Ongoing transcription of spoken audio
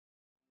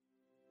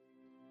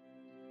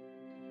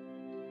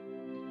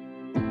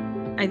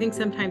I think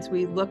sometimes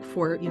we look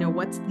for,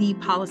 what's the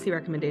policy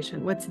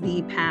recommendation? What's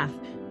the path?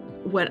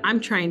 What I'm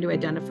trying to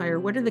identify are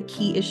what are the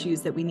key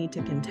issues that we need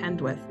to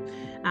contend with?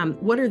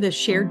 What are the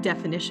shared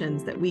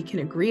definitions that we can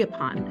agree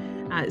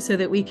upon so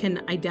that we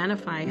can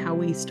identify how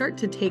we start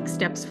to take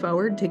steps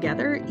forward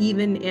together,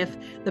 even if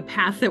the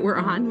path that we're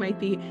on might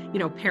be,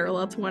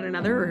 parallel to one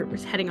another or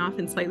heading off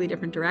in slightly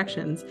different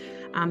directions.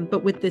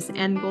 But with this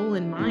end goal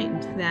in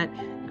mind that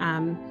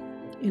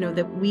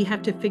that we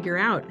have to figure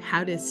out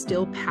how to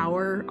still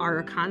power our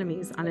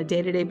economies on a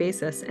day-to-day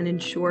basis and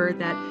ensure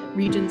that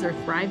regions are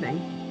thriving.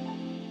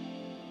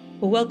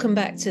 Well, welcome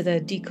back to the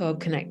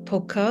Decarb Connect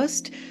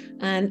podcast.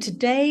 And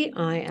today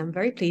I am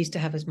very pleased to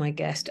have as my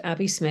guest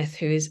Abby Smith,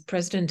 who is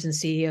President and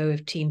CEO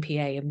of Team PA.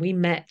 And we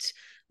met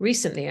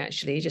recently,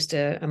 actually, just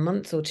a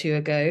month or two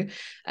ago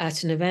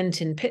at an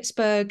event in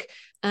Pittsburgh.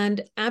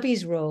 And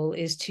Abby's role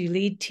is to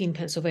lead Team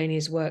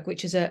Pennsylvania's work,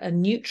 which is a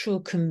neutral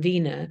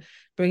convener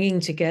bringing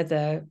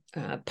together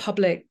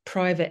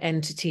public-private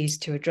entities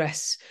to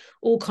address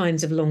all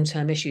kinds of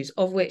long-term issues,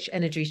 of which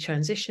energy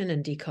transition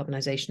and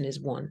decarbonization is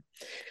one.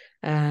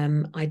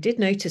 I did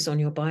notice on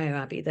your bio,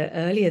 Abby, that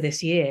earlier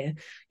this year,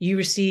 you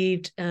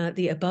received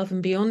the Above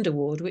and Beyond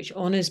Award, which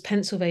honors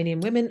Pennsylvanian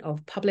women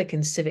of public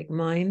and civic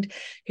mind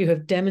who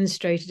have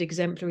demonstrated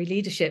exemplary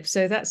leadership.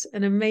 So that's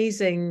an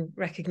amazing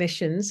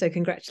recognition. So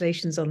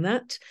congratulations on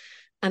that.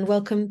 And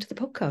welcome to the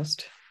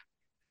podcast.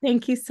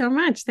 Thank you so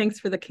much. Thanks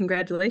for the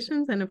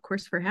congratulations. And of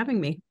course, for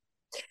having me.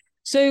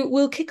 So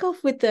we'll kick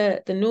off with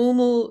the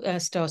normal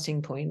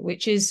starting point,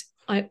 which is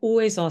I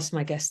always ask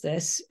my guests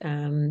this.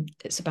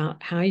 It's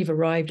about how you've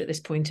arrived at this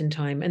point in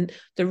time. And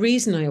the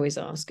reason I always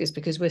ask is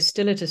because we're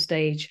still at a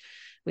stage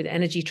with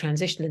energy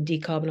transition and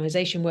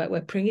decarbonization work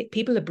where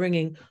people are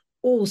bringing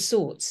all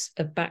sorts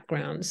of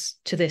backgrounds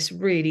to this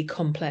really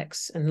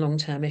complex and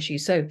long-term issue.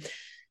 So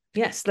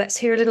yes, let's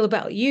hear a little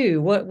about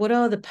you. What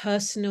are the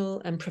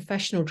personal and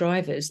professional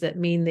drivers that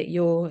mean that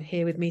you're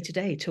here with me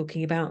today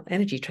talking about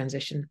energy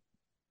transition?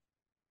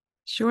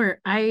 Sure.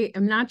 I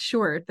am not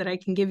sure that I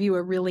can give you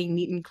a really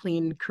neat and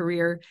clean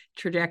career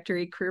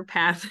trajectory, career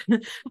path,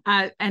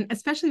 and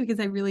especially because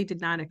I really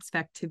did not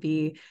expect to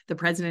be the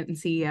president and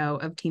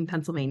CEO of Team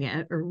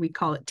Pennsylvania, or we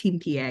call it Team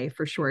PA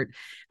for short.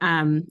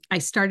 I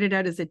started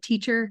out as a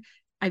teacher.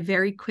 I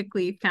very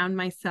quickly found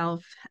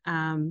myself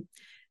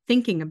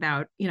thinking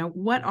about,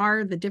 what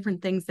are the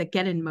different things that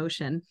get in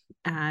motion,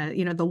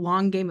 the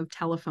long game of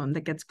telephone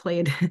that gets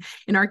played,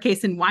 in our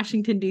case, in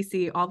Washington,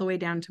 D.C., all the way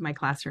down to my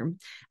classroom.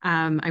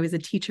 I was a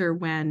teacher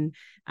when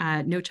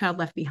No Child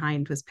Left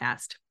Behind was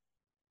passed.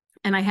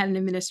 And I had an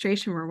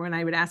administration where when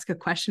I would ask a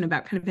question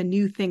about kind of a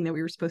new thing that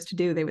we were supposed to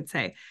do, they would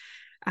say,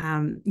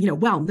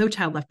 well, No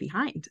Child Left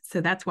Behind. So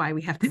that's why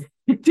we have to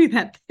do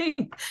that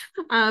thing.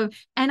 And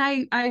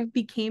I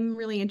became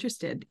really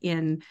interested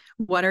in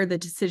what are the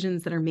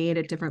decisions that are made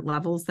at different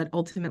levels that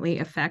ultimately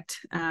affect,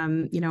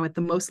 at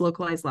the most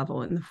localized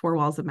level in the four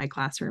walls of my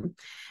classroom.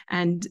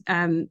 And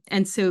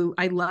so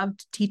I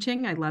loved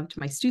teaching. I loved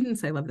my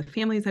students. I loved the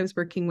families I was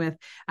working with.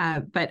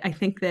 But I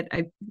think that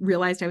I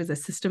realized I was a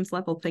systems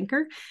level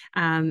thinker.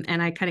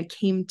 And I kind of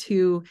came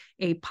to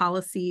a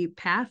policy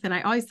path. And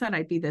I always thought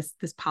I'd be this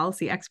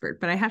policy expert.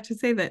 But I have to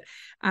say that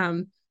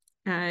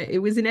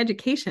it was in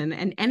education,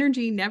 and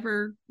energy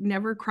never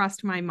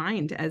crossed my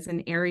mind as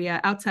an area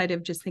outside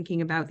of just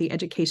thinking about the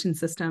education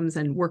systems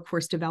and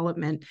workforce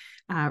development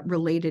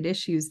related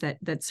issues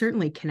that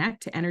certainly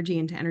connect to energy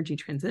and to energy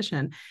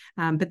transition.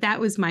 But that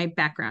was my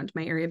background,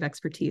 my area of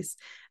expertise.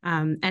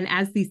 And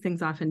as these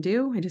things often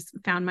do, I just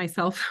found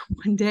myself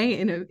one day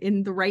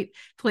in the right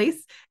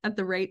place at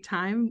the right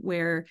time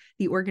where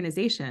the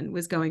organization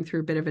was going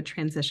through a bit of a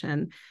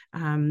transition.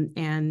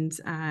 And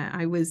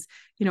I was,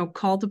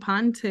 called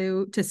upon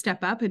to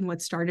step up in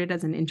what started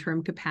as an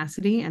interim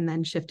capacity and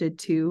then shifted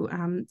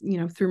to,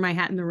 threw my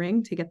hat in the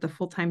ring to get the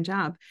full-time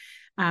job.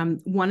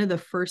 One of the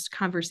first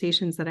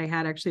conversations that I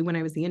had actually when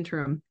I was the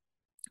interim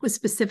was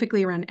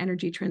specifically around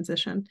energy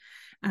transition.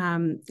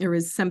 There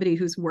was somebody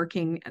who's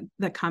working at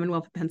the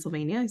Commonwealth of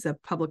Pennsylvania. He's a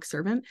public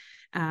servant.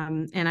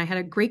 And I had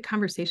a great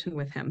conversation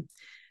with him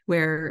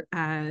where,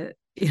 I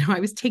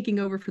was taking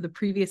over for the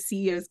previous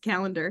CEO's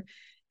calendar.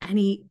 And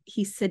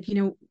he said,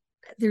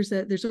 there's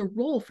a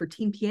role for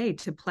Team PA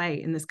to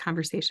play in this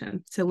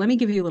conversation. So let me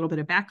give you a little bit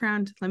of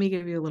background. Let me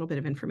give you a little bit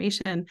of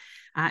information.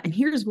 And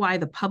here's why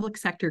the public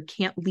sector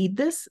can't lead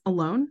this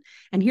alone.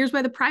 And here's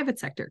why the private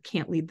sector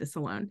can't lead this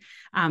alone.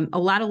 A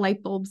lot of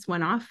light bulbs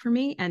went off for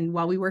me. And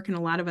while we work in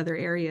a lot of other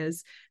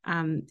areas,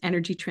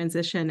 energy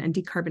transition and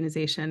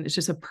decarbonization is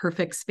just a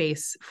perfect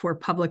space for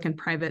public and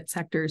private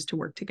sectors to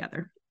work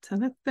together. So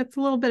that's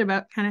a little bit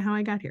about kind of how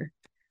I got here.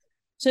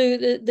 So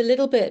the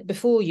little bit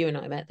before you and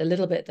I met, the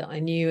little bit that I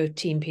knew of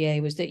Team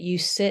PA was that you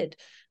sit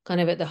kind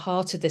of at the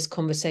heart of this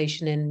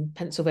conversation in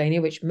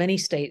Pennsylvania, which many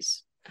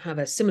states have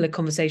a similar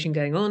conversation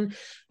going on,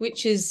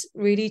 which is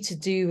really to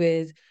do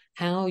with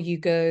how you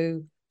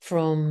go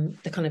from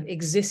the kind of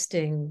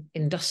existing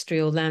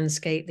industrial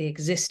landscape, the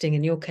existing,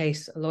 in your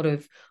case, a lot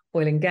of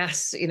oil and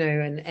gas,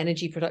 and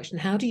energy production.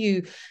 How do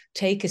you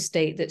take a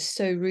state that's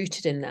so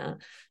rooted in that,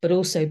 but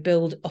also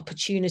build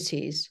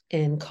opportunities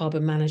in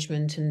carbon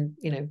management and,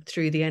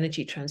 through the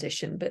energy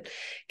transition? But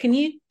can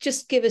you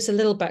just give us a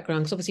little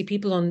background? Because obviously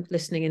people on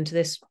listening into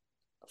this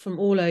from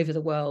all over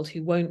the world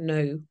who won't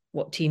know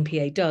what Team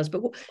PA does,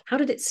 but how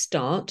did it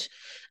start?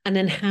 And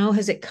then how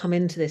has it come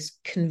into this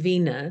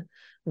convener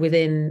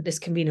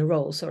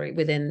role,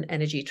 within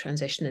energy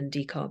transition and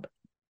decarb?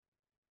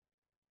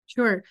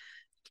 Sure.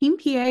 Team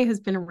PA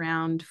has been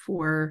around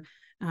for,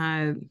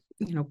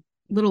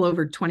 little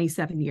over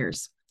 27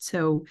 years.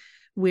 So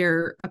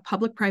we're a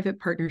public-private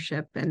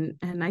partnership. And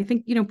I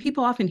think,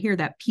 people often hear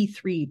that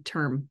P3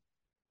 term.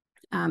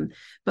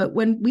 But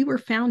when we were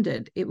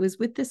founded, it was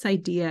with this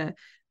idea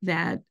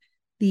that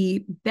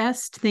the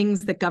best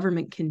things that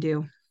government can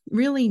do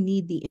really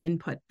need the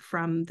input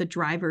from the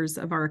drivers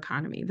of our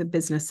economy, the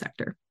business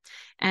sector,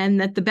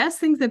 and that the best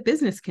things that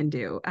business can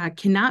do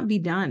cannot be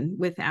done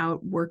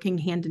without working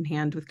hand in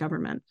hand with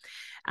government.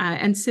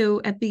 And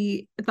so at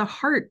the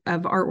heart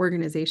of our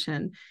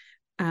organization,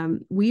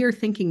 we are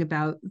thinking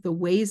about the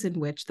ways in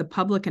which the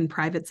public and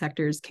private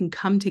sectors can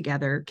come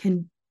together,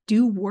 can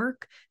do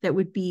work that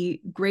would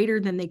be greater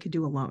than they could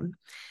do alone.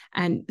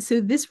 And so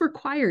this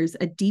requires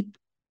a deep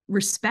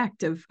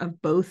respect of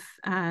both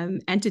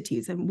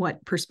entities and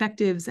what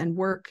perspectives and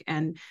work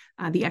and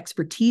the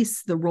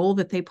expertise, the role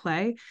that they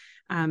play.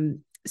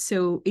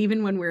 So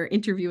even when we're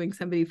interviewing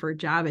somebody for a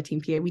job at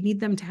Team PA, we need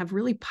them to have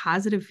really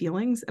positive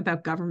feelings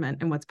about government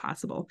and what's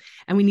possible.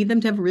 And we need them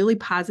to have really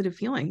positive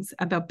feelings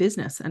about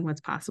business and what's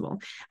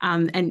possible.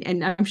 And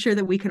I'm sure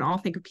that we can all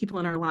think of people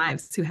in our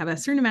lives who have a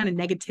certain amount of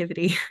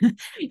negativity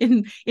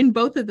in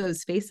both of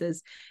those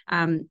spaces.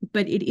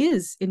 But it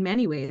is, in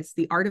many ways,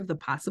 the art of the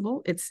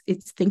possible. It's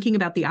thinking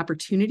about the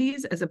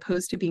opportunities as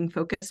opposed to being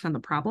focused on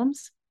the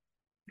problems.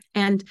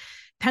 And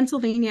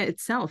Pennsylvania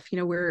itself,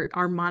 where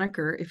our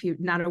moniker, if you're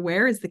not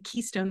aware, is the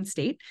Keystone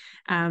State.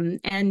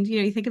 And,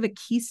 you think of a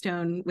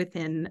keystone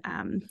within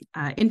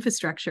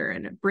infrastructure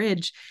and a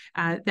bridge,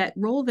 that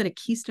role that a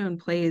keystone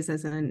plays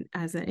as an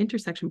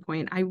intersection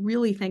point. I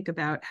really think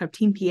about how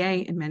Team PA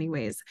in many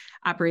ways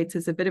operates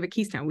as a bit of a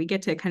keystone. We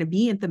get to kind of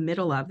be at the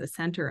middle of, the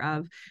center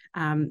of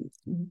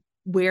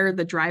where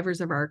the drivers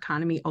of our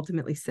economy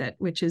ultimately sit,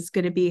 which is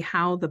going to be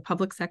how the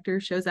public sector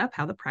shows up,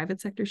 how the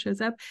private sector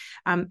shows up.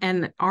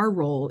 And our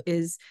role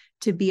is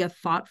to be a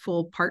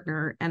thoughtful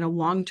partner and a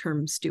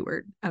long-term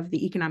steward of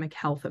the economic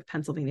health of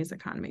Pennsylvania's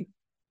economy.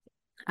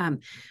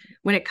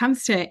 When it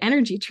comes to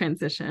energy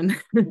transition,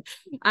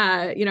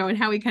 and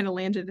how we kind of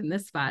landed in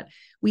this spot,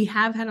 we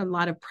have had a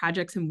lot of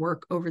projects and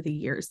work over the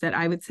years that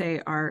I would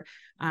say are,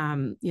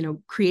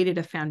 created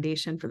a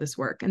foundation for this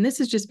work. And this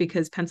is just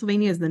because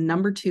Pennsylvania is the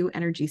 #2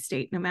 energy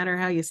state, no matter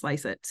how you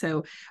slice it.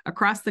 So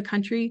across the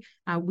country,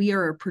 we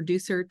are a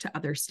producer to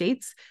other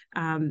states.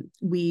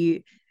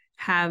 We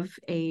have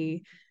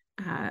a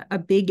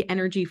big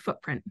energy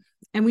footprint,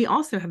 and we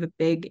also have a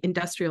big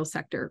industrial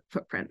sector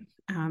footprint.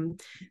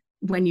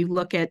 When you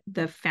look at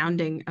the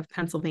founding of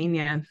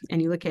Pennsylvania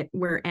and you look at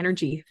where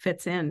energy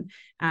fits in,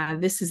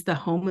 this is the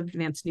home of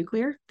advanced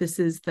nuclear. This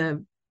is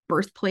the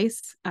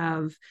birthplace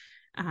of,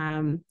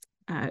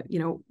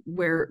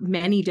 where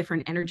many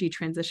different energy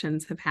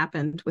transitions have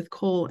happened with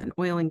coal and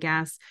oil and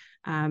gas.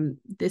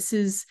 This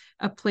is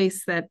a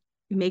place that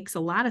makes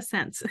a lot of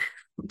sense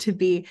to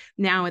be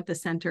now at the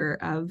center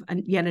of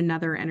yet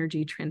another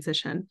energy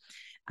transition,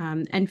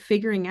 and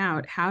figuring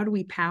out how do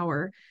we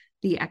power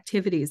the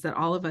activities that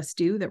all of us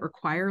do that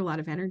require a lot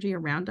of energy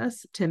around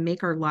us to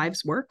make our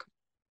lives work,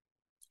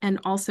 and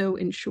also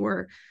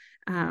ensure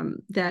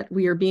that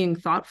we are being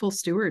thoughtful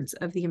stewards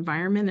of the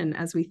environment. And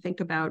as we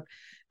think about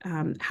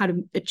how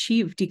to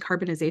achieve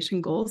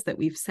decarbonization goals that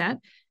we've set,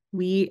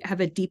 we have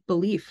a deep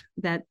belief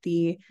that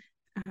the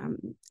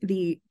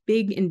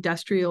big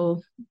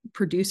industrial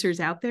producers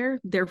out there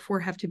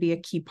therefore have to be a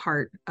key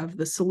part of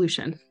the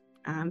solution.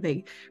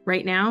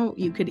 Right now,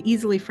 you could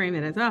easily frame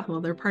it as,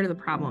 they're part of the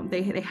problem.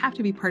 They have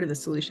to be part of the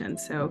solution.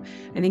 So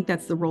I think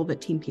that's the role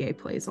that Team PA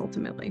plays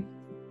ultimately.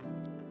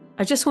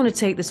 I just want to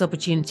take this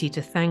opportunity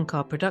to thank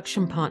our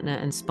production partner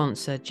and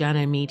sponsor,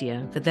 Jano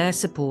Media, for their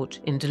support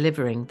in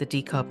delivering the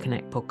Decarb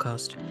Connect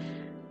podcast.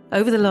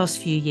 Over the last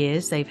few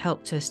years, they've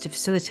helped us to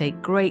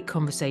facilitate great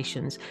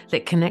conversations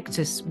that connect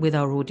us with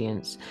our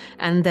audience,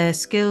 and their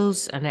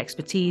skills and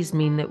expertise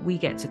mean that we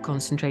get to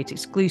concentrate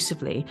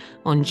exclusively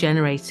on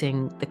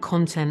generating the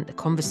content, the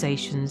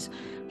conversations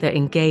that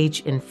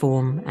engage,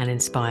 inform, and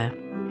inspire.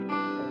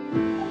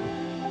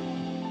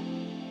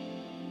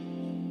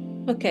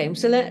 Okay,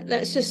 so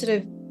let's just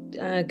sort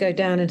of go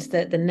down into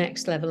the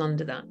next level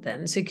under that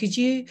then. So could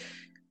you,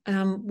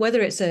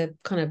 whether it's a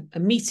kind of a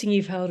meeting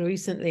you've held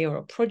recently or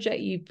a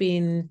project you've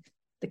been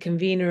the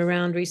convener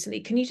around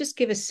recently, can you just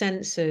give a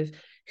sense of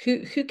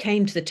who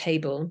came to the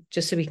table,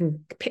 just so we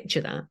can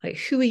picture that? Like,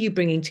 who are you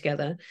bringing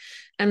together,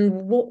 and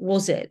what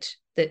was it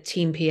that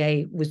Team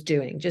PA was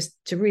doing, just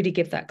to really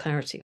give that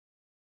clarity?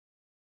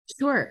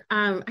 Sure.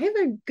 I have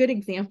a good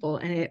example,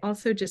 and it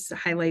also just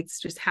highlights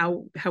just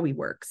how we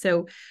work.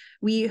 So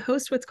we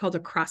host what's called a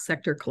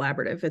cross-sector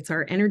collaborative. It's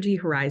our Energy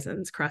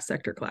Horizons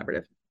cross-sector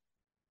collaborative.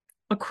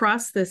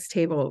 Across this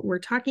table, we're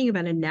talking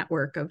about a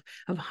network of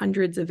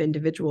hundreds of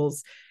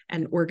individuals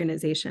and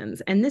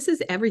organizations. And this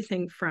is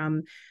everything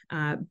from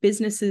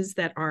businesses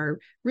that are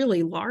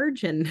really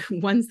large and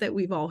ones that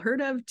we've all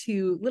heard of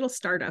to little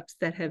startups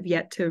that have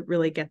yet to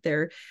really get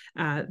their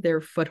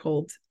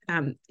foothold.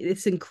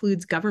 This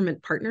includes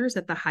government partners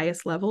at the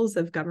highest levels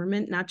of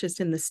government, not just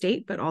in the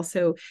state, but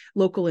also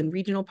local and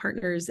regional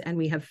partners. And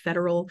we have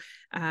federal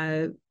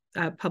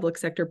public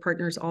sector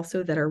partners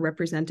also that are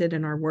represented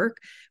in our work.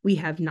 We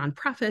have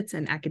nonprofits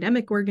and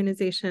academic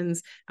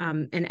organizations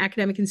and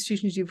academic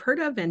institutions you've heard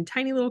of, and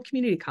tiny little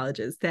community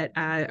colleges that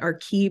are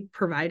key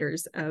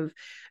providers of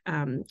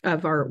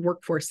our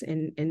workforce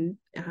in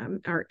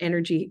our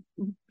energy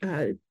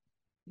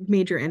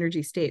major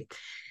energy state.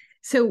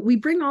 So we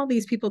bring all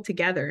these people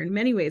together. In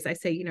many ways, I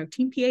say,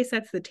 Team PA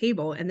sets the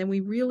table, and then we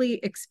really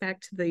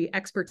expect the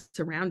experts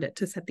around it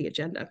to set the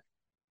agenda.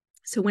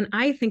 So when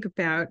I think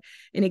about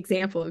an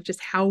example of just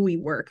how we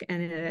work,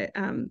 and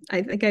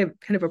I think I have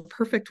kind of a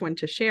perfect one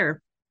to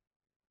share,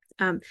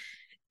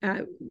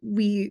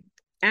 we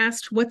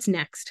asked what's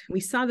next.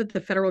 We saw that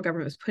the federal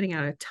government was putting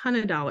out a ton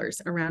of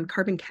dollars around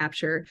carbon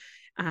capture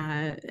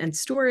and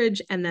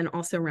storage, and then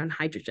also around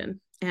hydrogen.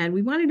 And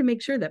we wanted to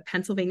make sure that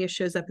Pennsylvania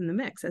shows up in the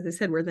mix. As I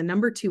said, we're the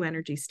 #2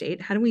 energy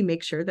state. How do we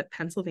make sure that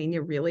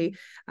Pennsylvania really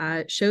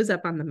shows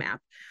up on the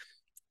map?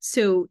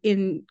 So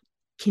in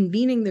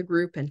convening the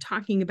group and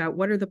talking about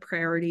what are the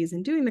priorities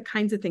and doing the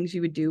kinds of things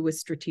you would do with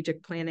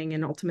strategic planning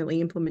and ultimately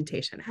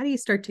implementation. How do you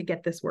start to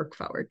get this work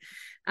forward?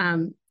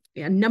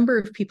 A number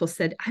of people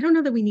said, I don't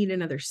know that we need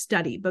another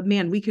study, but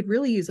man, we could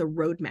really use a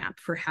roadmap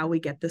for how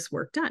we get this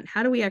work done.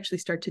 How do we actually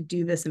start to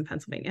do this in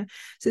Pennsylvania?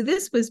 So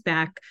this was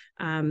back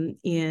in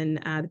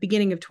the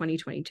beginning of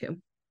 2022.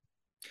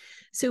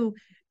 So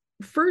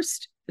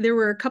first, there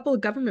were a couple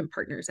of government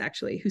partners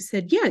actually who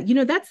said,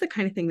 yeah, that's the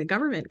kind of thing the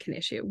government can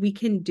issue. We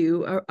can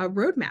do a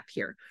roadmap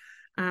here.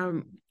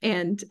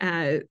 And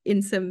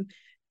in some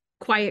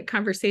quiet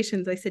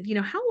conversations, I said,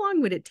 how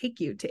long would it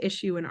take you to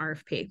issue an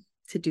RFP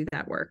to do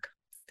that work?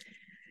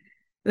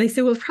 And they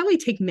said, well, it'll probably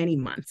take many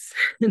months.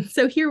 And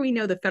so here we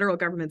know the federal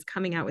government's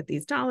coming out with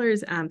these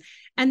dollars.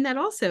 And that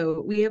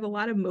also we have a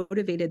lot of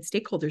motivated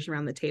stakeholders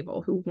around the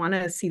table who want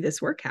to see this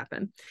work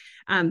happen.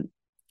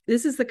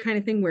 This is the kind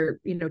of thing where,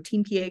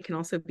 Team PA can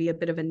also be a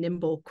bit of a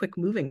nimble, quick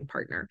moving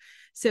partner.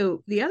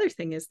 So the other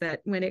thing is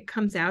that when it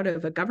comes out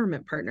of a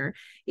government partner,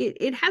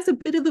 it has a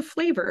bit of the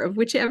flavor of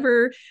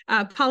whichever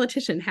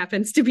politician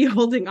happens to be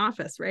holding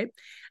office, right?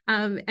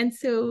 And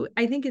so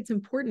I think it's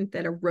important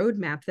that a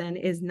roadmap then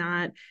is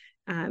not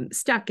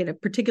stuck in a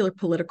particular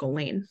political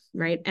lane,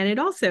 right? And it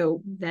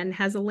also then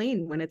has a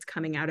lane when it's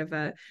coming out of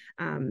a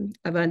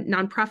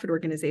nonprofit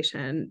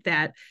organization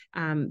that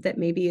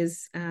maybe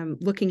is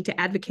looking to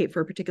advocate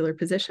for a particular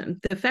position.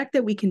 The fact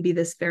that we can be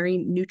this very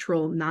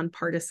neutral,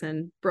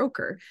 nonpartisan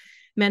broker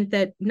meant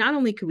that not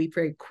only could we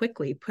very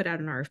quickly put out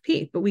an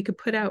RFP, but we could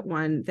put out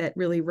one that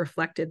really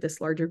reflected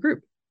this larger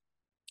group.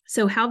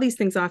 So how these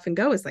things often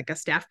go is like a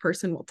staff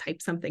person will type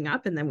something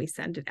up and then we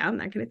send it out and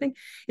that kind of thing.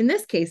 In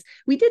this case,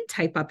 we did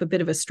type up a bit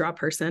of a straw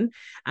person,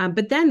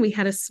 but then we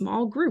had a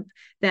small group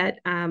that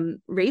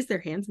raised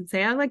their hands and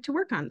say, I'd like to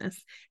work on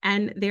this.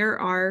 And there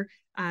are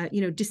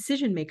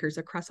decision makers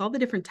across all the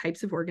different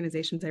types of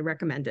organizations I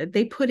recommended.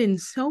 They put in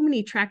so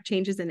many track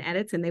changes and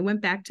edits, and they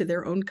went back to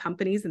their own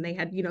companies and they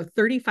had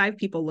 35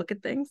 people look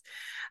at things.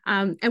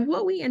 And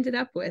what we ended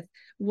up with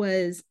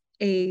was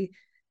a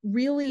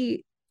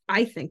really,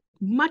 I think,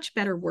 much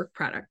better work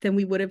product than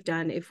we would have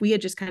done if we had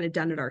just kind of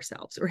done it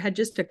ourselves or had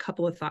just a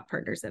couple of thought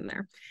partners in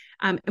there.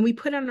 And we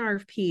put on an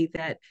RFP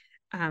that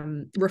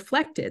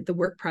reflected the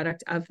work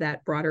product of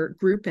that broader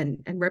group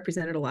and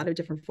represented a lot of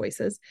different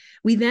voices.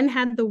 We then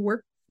had the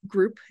work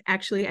group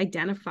actually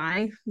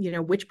identify,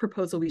 which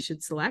proposal we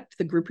should select.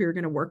 The group we were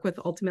going to work with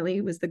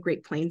ultimately was the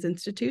Great Plains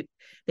Institute.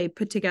 They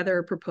put together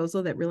a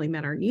proposal that really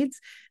met our needs.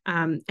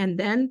 And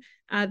then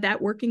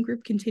that working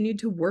group continued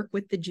to work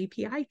with the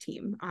GPI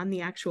team on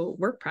the actual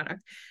work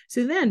product.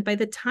 So then by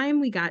the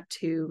time we got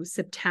to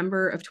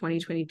September of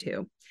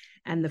 2022,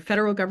 and the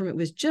federal government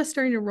was just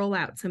starting to roll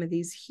out some of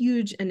these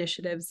huge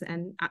initiatives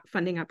and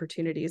funding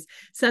opportunities,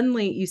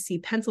 suddenly you see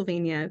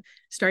Pennsylvania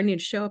starting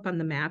to show up on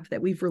the map,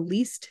 that we've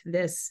released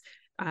this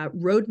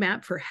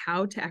roadmap for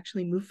how to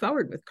actually move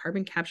forward with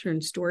carbon capture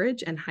and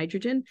storage and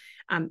hydrogen,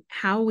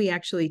 how we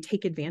actually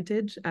take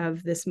advantage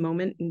of this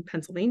moment in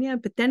Pennsylvania.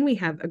 But then we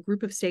have a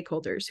group of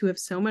stakeholders who have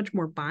so much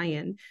more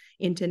buy-in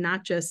into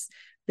not just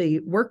the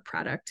work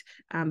product,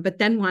 but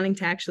then wanting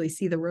to actually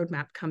see the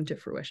roadmap come to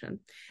fruition.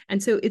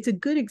 And so it's a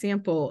good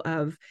example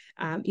of,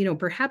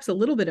 perhaps a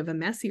little bit of a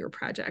messier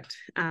project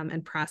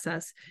and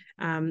process.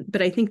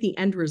 But I think the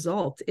end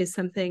result is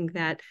something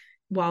that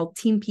while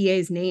Team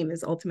PA's name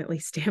is ultimately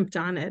stamped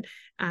on it,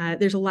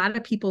 there's a lot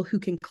of people who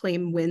can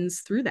claim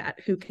wins through that,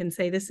 who can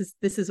say this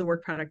is a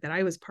work product that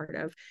I was part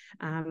of.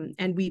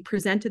 And we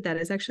presented that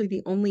as actually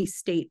the only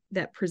state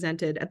that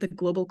presented at the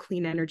Global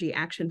Clean Energy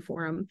Action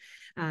Forum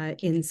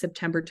in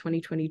September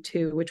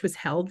 2022, which was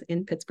held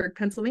in Pittsburgh,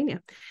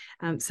 Pennsylvania.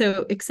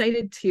 So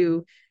excited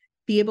to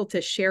be able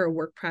to share a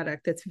work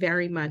product that's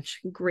very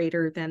much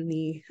greater than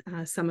the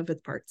sum of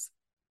its parts.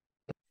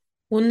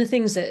 One of the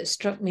things that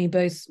struck me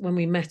both when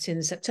we met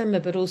in September,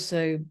 but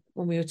also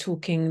when we were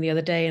talking the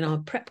other day in our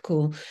prep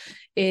call,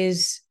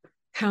 is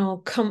how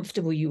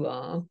comfortable you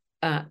are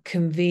at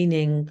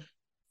convening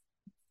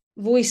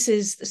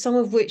voices, some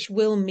of which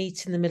will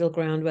meet in the middle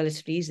ground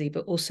relatively easily,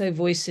 but also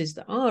voices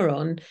that are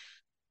on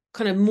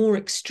kind of more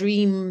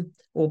extreme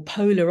or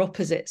polar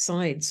opposite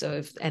sides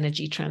of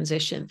energy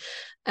transition.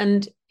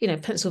 And, you know,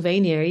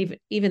 Pennsylvania,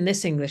 even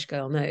this English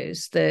girl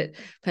knows that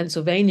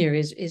Pennsylvania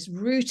is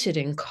rooted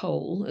in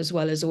coal as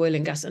well as oil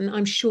and gas. And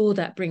I'm sure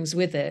that brings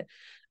with it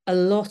a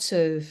lot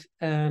of,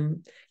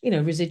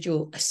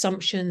 residual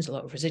assumptions, a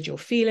lot of residual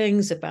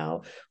feelings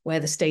about where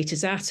the state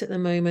is at the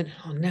moment.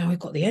 Oh, now we've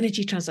got the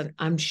energy transition.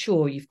 I'm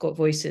sure you've got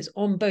voices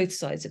on both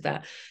sides of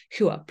that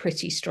who are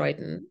pretty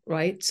strident,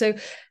 right? So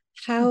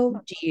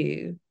how do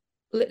you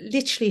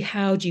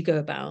go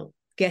about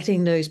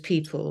getting those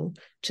people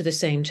to the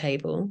same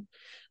table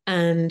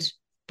and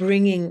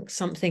bringing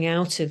something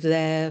out of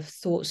their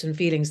thoughts and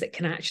feelings that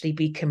can actually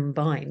be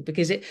combined?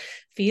 Because it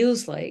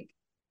feels like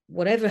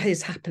whatever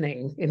is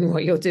happening in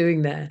what you're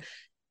doing there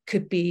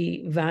could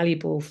be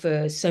valuable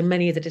for so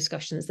many of the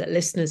discussions that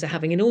listeners are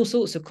having in all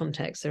sorts of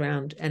contexts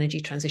around energy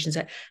transition.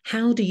 So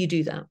how do you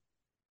do that?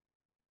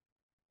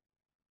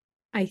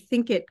 I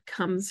think it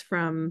comes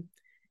from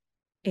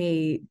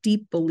a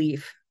deep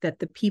belief that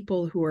the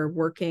people who are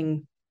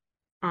working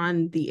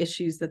on the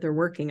issues that they're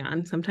working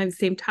on, sometimes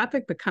same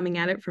topic, but coming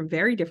at it from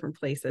very different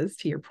places,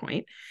 to your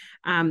point,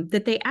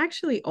 that they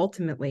actually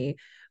ultimately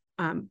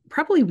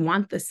probably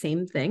want the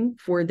same thing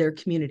for their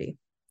community.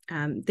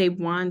 They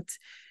want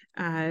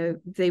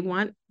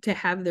to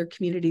have their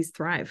communities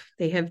thrive.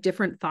 They have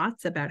different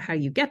thoughts about how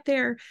you get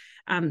there.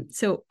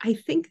 So I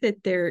think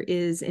that there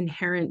is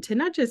inherent to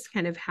not just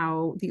kind of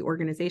how the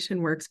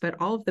organization works, but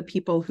all of the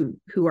people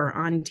who are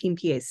on Team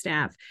PA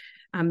staff.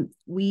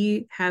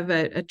 We have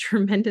a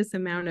tremendous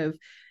amount of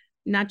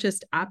not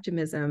just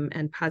optimism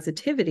and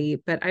positivity,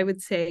 but I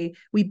would say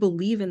we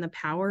believe in the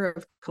power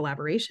of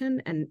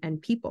collaboration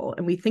and people.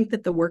 And we think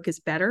that the work is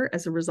better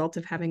as a result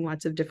of having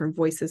lots of different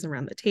voices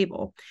around the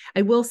table.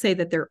 I will say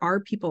that there are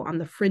people on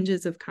the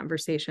fringes of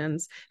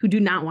conversations who do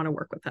not want to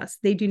work with us.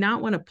 They do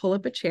not want to pull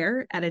up a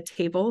chair at a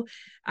table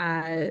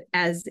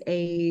as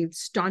a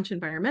staunch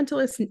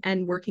environmentalist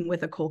and working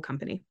with a coal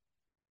company.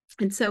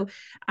 And so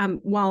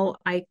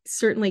while I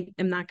certainly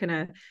am not going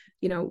to,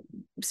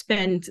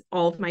 spend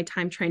all of my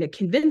time trying to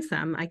convince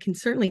them, I can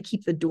certainly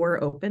keep the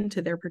door open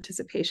to their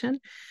participation.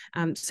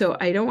 So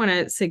I don't want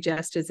to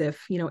suggest as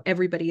if,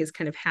 everybody is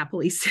kind of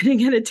happily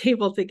sitting at a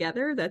table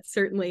together. That's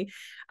certainly,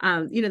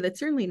 that's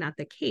certainly not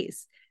the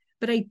case.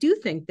 But I do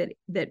think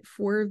that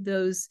for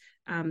those,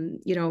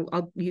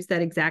 I'll use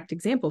that exact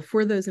example,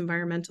 for those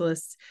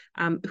environmentalists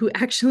who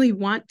actually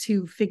want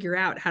to figure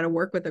out how to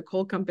work with a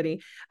coal company,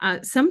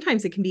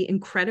 sometimes it can be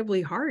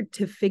incredibly hard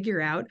to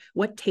figure out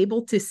what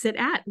table to sit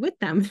at with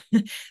them.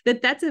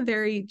 That's a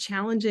very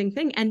challenging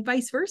thing, and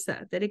vice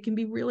versa, that it can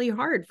be really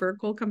hard for a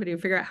coal company to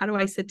figure out, how do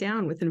I sit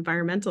down with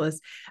environmentalists?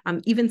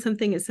 Even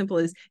something as simple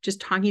as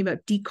just talking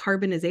about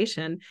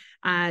decarbonization,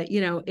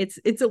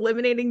 it's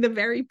eliminating the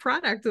very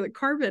product of the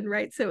carbon,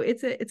 right? So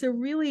it's a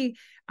really,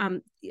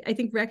 I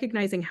think,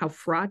 recognizing how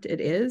fraught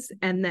it is,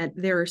 and that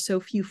there are so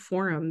few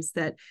forums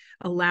that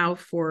allow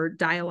for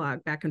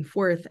dialogue back and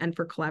forth and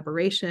for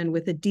collaboration,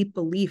 with a deep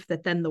belief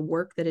that then the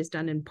work that is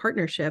done in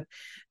partnership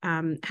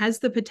has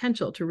the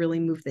potential to really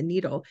move the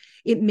needle.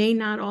 It may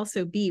not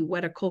also be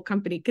what a coal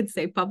company could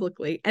say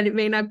publicly, and it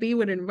may not be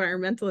what an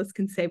environmentalist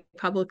can say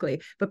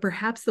publicly, but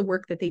perhaps the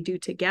work that they do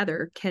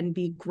together can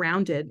be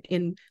grounded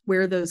in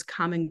where those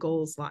common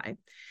goals lie.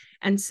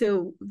 And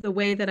so the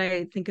way that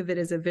I think of it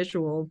as a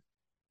visual,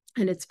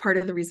 and it's part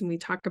of the reason we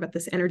talk about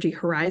this Energy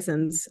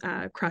Horizons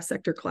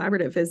cross-sector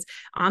collaborative, is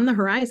on the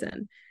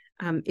horizon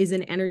is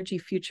an energy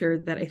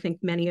future that I think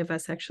many of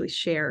us actually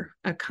share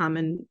a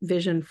common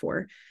vision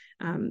for.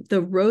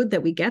 The road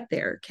that we get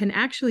there can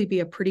actually be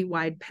a pretty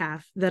wide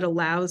path that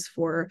allows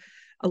for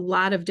a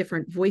lot of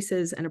different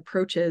voices and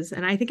approaches,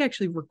 and I think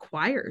actually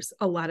requires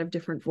a lot of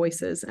different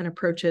voices and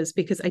approaches,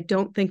 because I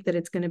don't think that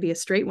it's going to be a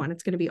straight one.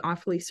 It's going to be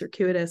awfully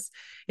circuitous.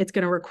 It's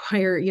going to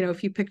require,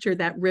 if you picture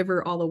that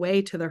river all the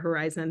way to the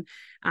horizon,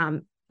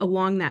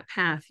 along that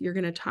path, you're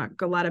going to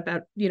talk a lot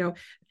about,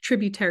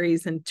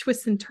 tributaries and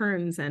twists and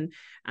turns. And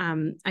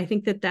I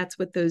think that that's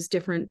what those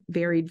different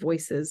varied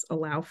voices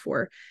allow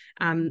for.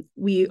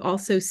 We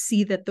also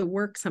see that the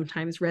work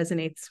sometimes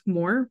resonates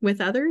more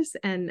with others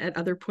and at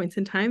other points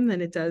in time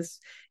than it does,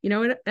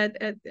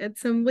 at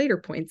some later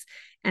points.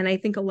 And I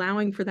think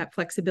allowing for that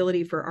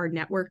flexibility for our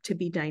network to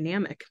be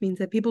dynamic means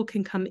that people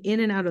can come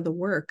in and out of the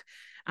work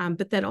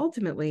but that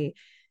ultimately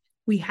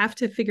we have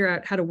to figure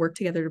out how to work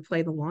together to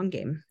play the long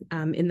game.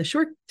 In the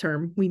short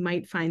term, we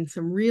might find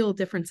some real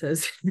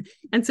differences.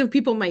 And so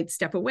people might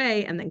step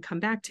away and then come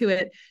back to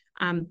it.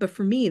 But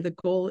for me, the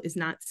goal is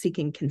not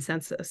seeking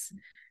consensus.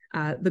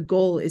 The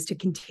goal is to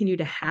continue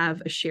to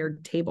have a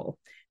shared table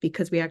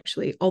because we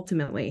actually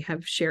ultimately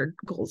have shared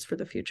goals for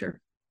the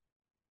future.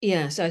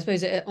 Yeah, so I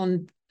suppose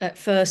at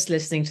first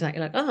listening to that,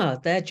 you're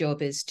like, their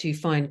job is to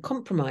find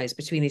compromise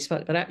between these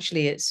folks. But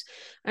actually,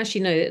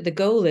 no, the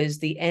goal is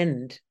the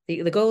end.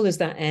 The goal is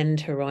that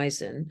end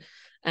horizon.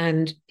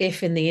 And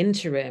if in the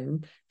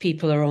interim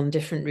people are on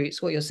different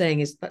routes, what you're saying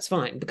is that's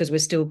fine because we're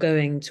still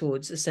going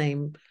towards the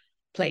same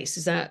place.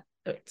 That's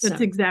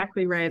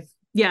exactly right.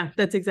 Yeah,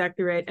 that's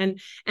exactly right. And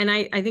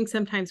I think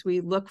sometimes we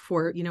look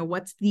for,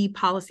 what's the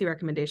policy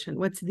recommendation?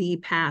 What's the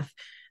path?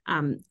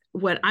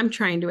 What I'm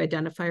trying to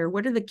identify are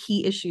what are the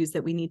key issues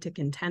that we need to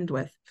contend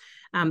with?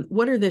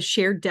 What are the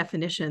shared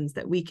definitions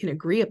that we can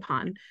agree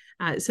upon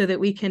so that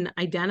we can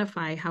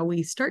identify how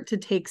we start to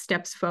take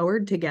steps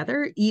forward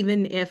together,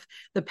 even if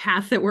the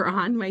path that we're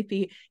on might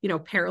be,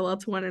 parallel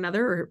to one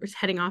another or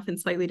heading off in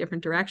slightly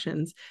different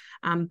directions.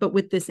 But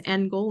with this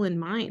end goal in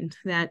mind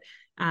that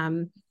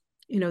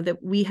that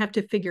we have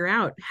to figure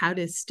out how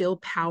to still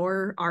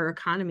power our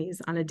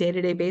economies on a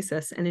day-to-day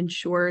basis and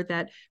ensure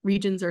that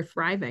regions are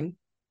thriving.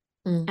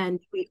 And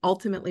we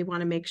ultimately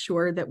want to make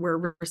sure that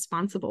we're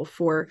responsible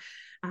for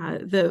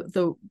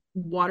the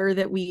water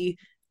that we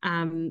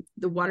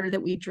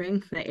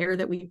drink, the air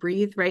that we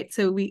breathe, right?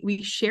 So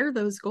we share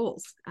those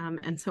goals.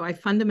 And so I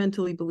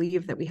fundamentally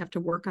believe that we have to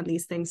work on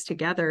these things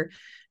together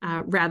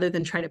rather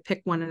than try to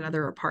pick one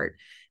another apart.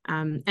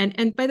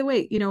 And by the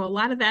way, a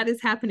lot of that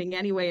is happening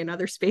anyway in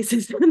other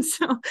spaces. And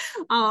so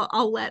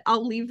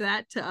I'll leave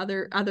that to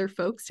other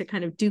folks to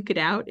kind of duke it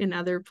out in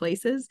other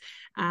places.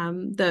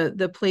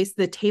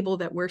 The table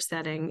that we're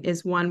setting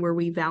is one where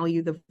we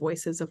value the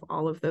voices of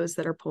all of those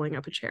that are pulling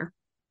up a chair.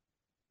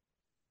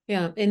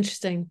 Yeah,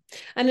 interesting.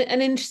 And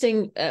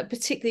interesting,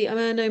 particularly,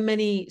 I know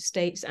many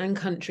states and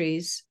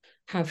countries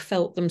have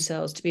felt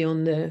themselves to be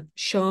on the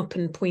sharp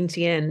and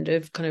pointy end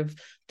of kind of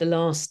the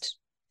last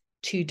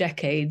 2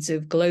 decades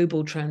of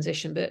global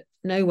transition, but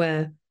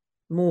nowhere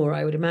more,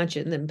 I would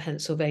imagine, than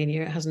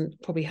Pennsylvania.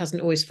 It probably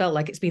hasn't always felt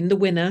like it's been the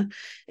winner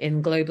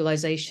in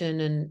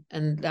globalization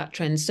and that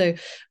trend. So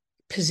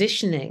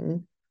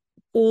positioning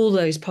all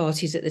those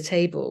parties at the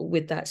table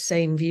with that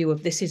same view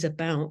of this is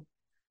about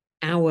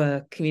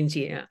our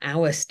community,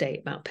 our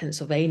state, about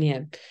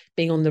Pennsylvania,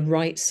 being on the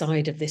right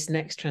side of this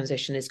next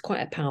transition is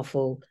quite a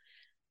powerful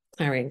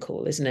clarion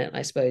call, isn't it?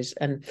 I suppose,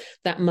 and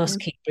that must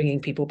keep bringing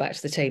people back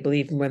to the table,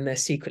 even when they're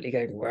secretly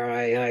going, "Where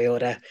I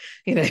order,"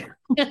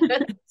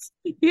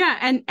 Yeah,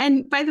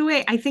 and by the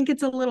way, I think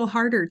it's a little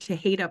harder to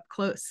hate up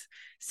close.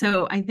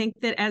 So I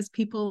think that as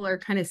people are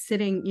kind of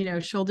sitting,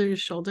 shoulder to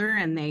shoulder,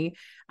 and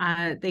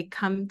they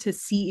come to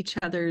see each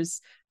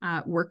other's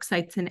work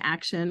sites in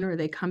action, or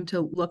they come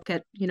to look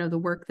at the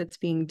work that's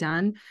being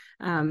done.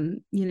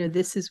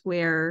 This is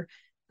where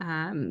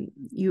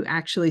you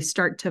actually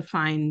start to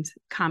find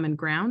common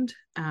ground,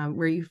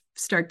 where you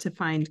start to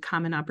find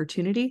common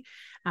opportunity.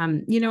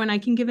 And I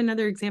can give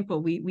another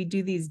example. We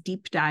do these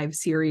deep dive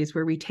series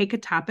where we take a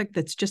topic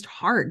that's just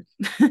hard,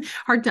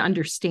 hard to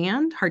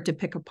understand, hard to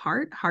pick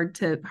apart, hard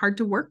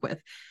to work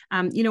with.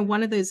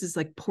 One of those is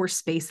like pore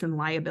space and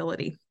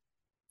liability.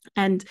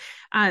 And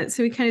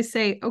so we kind of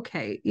say,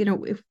 okay,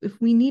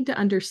 if we need to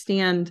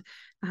understand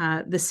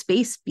the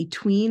space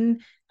between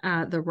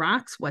the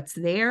rocks, what's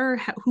there,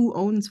 who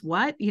owns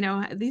what,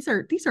 these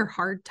are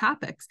hard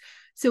topics.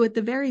 So at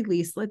the very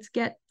least, let's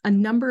get a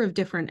number of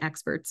different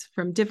experts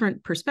from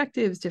different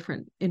perspectives,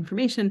 different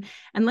information,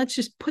 and let's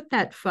just put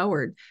that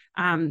forward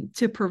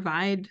to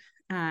provide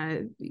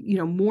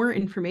more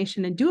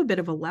information and do a bit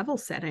of a level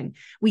setting.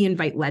 We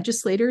invite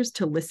legislators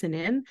to listen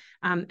in.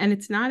 And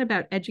it's not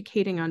about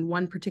educating on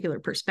one particular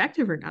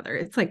perspective or another.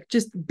 It's like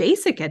just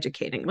basic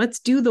educating. Let's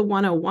do the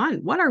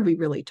 101. What are we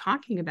really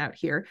talking about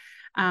here?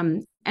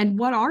 And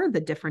what are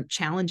the different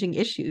challenging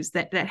issues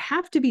that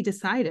have to be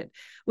decided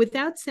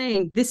without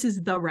saying this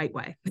is the right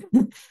way?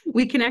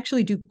 We can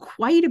actually do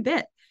quite a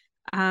bit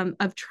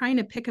of trying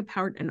to pick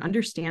apart and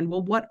understand,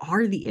 well, what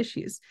are the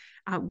issues?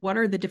 What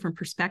are the different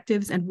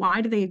perspectives and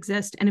why do they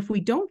exist? And if we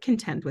don't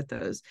contend with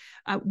those,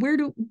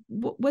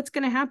 what's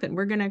going to happen?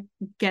 We're going to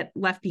get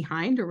left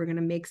behind, or we're going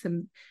to make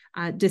some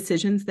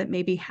decisions that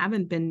maybe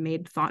haven't been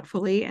made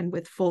thoughtfully and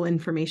with full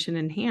information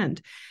in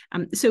hand.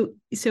 So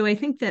I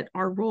think that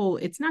our role,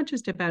 it's not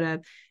just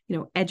about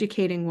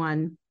educating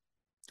one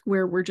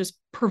where we're just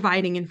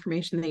providing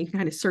information that you can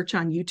kind of search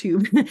on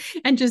YouTube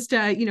and just,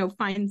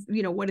 find,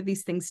 what do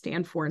these things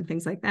stand for and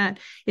things like that.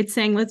 It's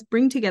saying, let's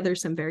bring together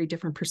some very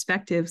different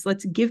perspectives.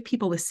 Let's give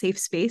people a safe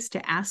space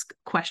to ask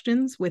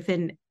questions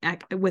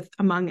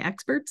among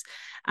experts.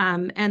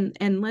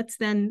 And let's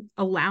then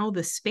allow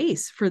the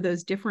space for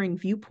those differing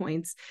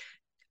viewpoints,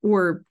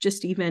 or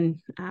just even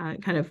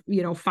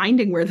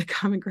finding where the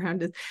common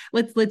ground is.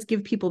 Let's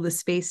give people the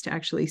space to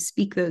actually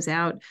speak those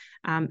out,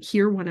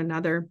 hear one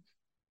another,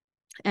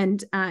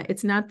 And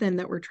it's not then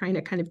that we're trying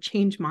to kind of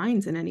change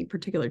minds in any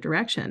particular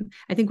direction.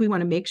 I think we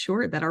want to make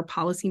sure that our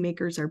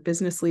policymakers, our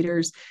business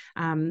leaders,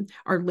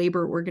 our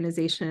labor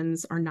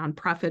organizations, our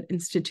nonprofit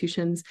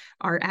institutions,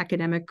 our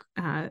academic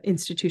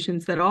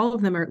institutions, that all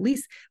of them are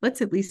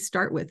let's at least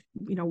start with,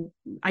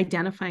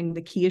 identifying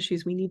the key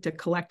issues we need to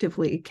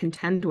collectively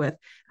contend with.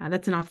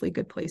 That's an awfully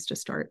good place to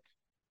start.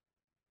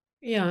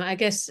 Yeah, I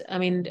guess,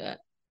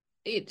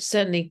 it's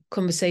certainly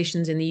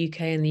conversations in the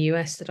UK and the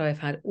US that I've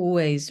had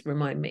always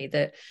remind me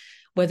that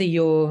whether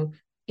you're,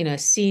 a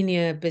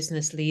senior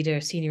business leader,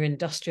 a senior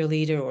industrial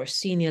leader, or a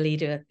senior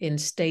leader in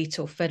state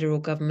or federal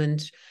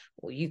government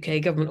or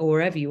UK government, or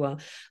wherever you are,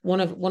 one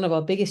of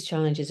our biggest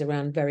challenges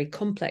around very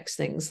complex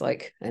things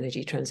like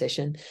energy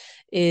transition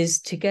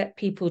is to get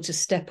people to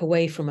step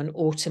away from an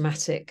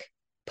automatic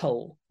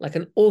poll, like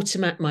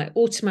my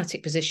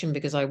automatic position,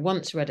 because I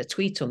once read a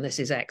tweet on this,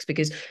 is X,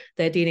 because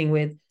they're dealing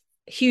with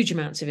huge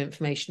amounts of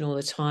information all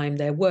the time.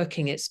 They're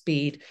working at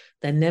speed.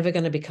 They're never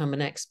going to become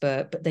an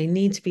expert, but they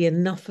need to be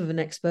enough of an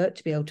expert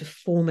to be able to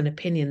form an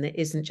opinion that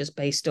isn't just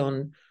based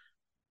on,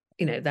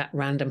 that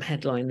random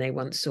headline they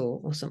once saw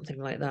or something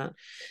like that.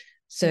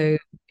 So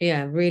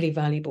yeah, really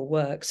valuable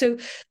work. So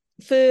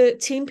for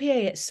Team PA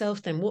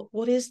itself, then,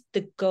 what is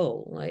the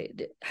goal?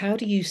 Like, how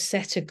do you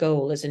set a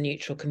goal as a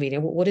neutral convener?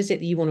 What is it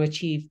that you want to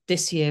achieve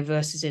this year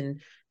versus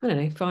in, I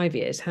don't know, 5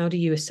 years? How do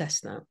you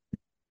assess that?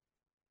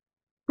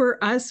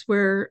 For us,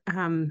 we're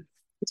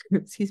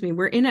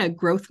we're in a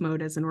growth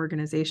mode as an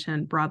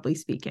organization, broadly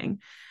speaking.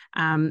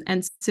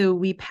 And so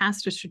we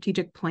passed a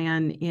strategic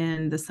plan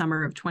in the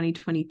summer of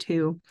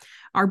 2022.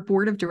 Our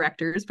board of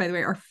directors, by the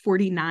way, our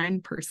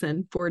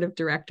 49-person board of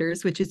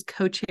directors, which is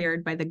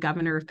co-chaired by the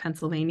governor of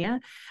Pennsylvania.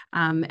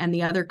 And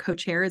the other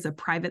co-chair is a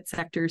private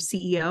sector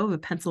CEO of a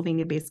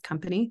Pennsylvania-based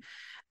company.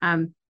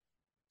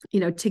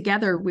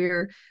 Together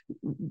we're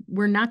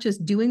not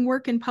just doing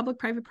work in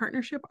public-private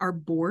partnership. Our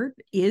board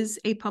is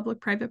a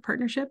public-private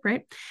partnership,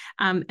 right?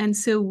 And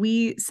so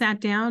we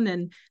sat down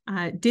and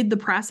did the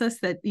process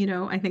that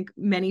I think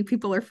many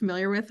people are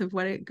familiar with, of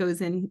what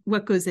goes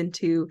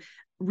into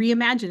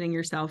reimagining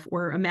yourself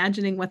or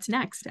imagining what's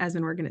next as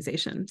an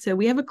organization. So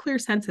we have a clear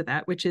sense of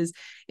that, which is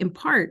in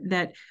part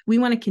that we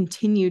want to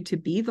continue to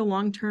be the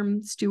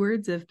long-term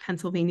stewards of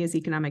Pennsylvania's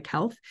economic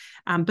health.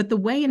 But the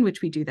way in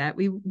which we do that,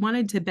 we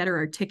wanted to better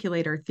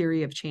articulate our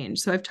theory of change.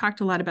 So I've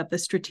talked a lot about the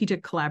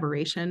strategic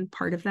collaboration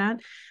part of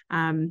that.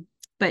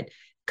 But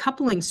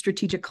coupling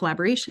strategic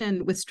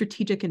collaboration with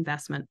strategic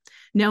investment,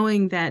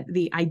 knowing that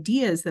the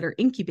ideas that are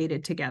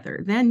incubated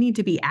together then need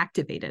to be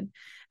activated.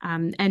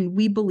 And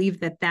we believe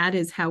that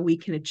is how we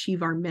can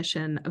achieve our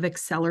mission of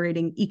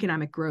accelerating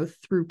economic growth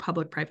through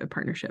public-private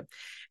partnership.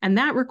 And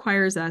that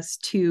requires us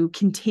to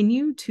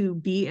continue to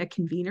be a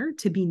convener,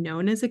 to be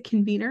known as a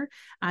convener,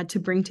 to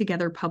bring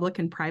together public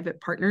and private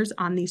partners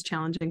on these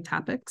challenging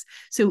topics.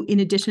 So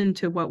in addition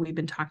to what we've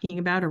been talking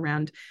about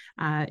around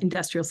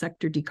industrial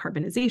sector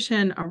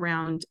decarbonization,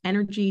 around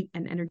energy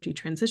and energy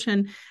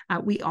transition,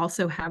 we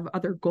also have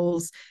other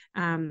goals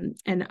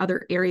and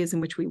other areas in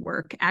which we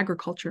work: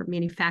 agriculture,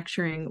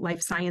 manufacturing,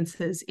 life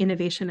sciences,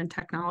 innovation and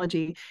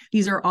technology.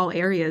 These are all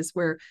areas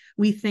where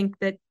we think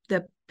that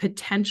the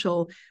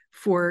potential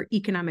for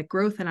economic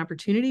growth and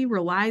opportunity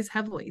relies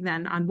heavily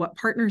then on what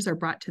partners are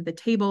brought to the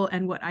table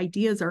and what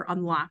ideas are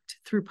unlocked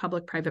through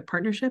public-private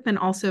partnership, and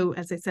also,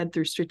 as I said,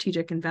 through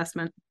strategic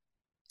investment.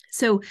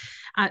 So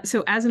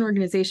as an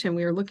organization,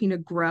 we are looking to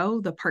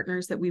grow the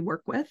partners that we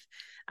work with,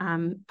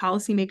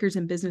 policymakers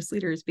and business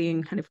leaders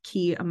being kind of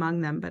key among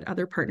them, but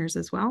other partners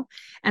as well.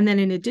 And then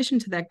in addition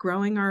to that,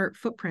 growing our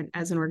footprint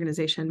as an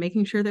organization,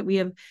 making sure that we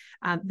have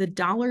the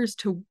dollars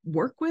to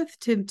work with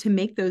to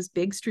make those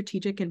big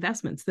strategic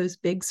investments, those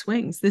big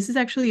swings. This is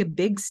actually a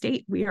big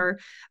state. We are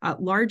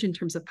large in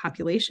terms of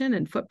population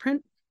and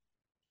footprint.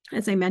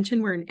 As I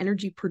mentioned, we're an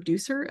energy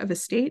producer of a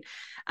state.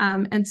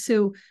 And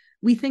so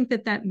we think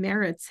that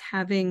merits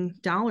having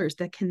dollars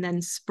that can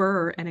then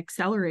spur and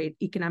accelerate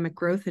economic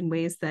growth in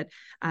ways that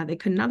they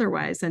couldn't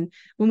otherwise. And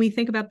when we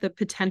think about the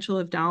potential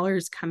of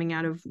dollars coming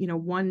out of,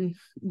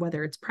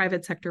 whether it's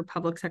private sector,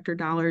 public sector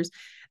dollars,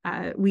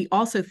 we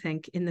also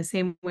think in the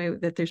same way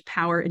that there's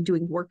power in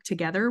doing work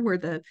together, where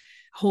the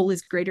whole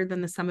is greater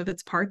than the sum of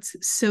its parts,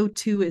 so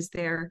too is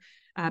there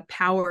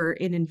power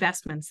in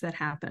investments that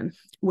happen,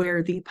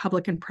 where the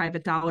public and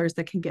private dollars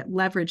that can get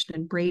leveraged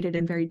and braided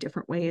in very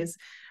different ways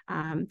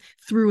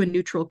through a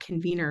neutral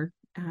convener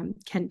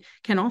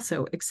can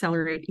also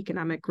accelerate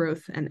economic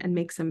growth and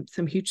make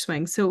some huge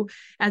swings. So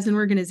as an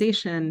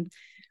organization,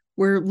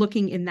 we're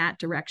looking in that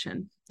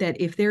direction, that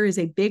if there is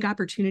a big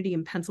opportunity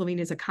in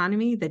Pennsylvania's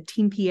economy, that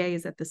Team PA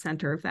is at the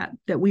center of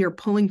that we are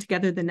pulling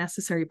together the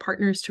necessary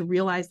partners to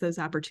realize those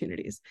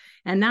opportunities.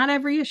 And not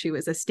every issue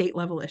is a state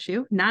level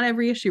issue. Not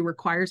every issue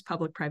requires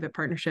public-private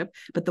partnership,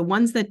 but the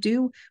ones that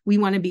do, we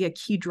want to be a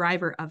key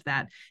driver of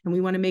that. And we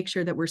want to make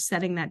sure that we're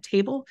setting that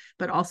table,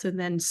 but also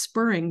then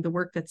spurring the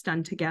work that's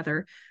done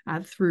together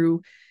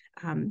through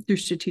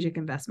strategic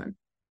investment.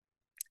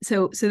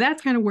 so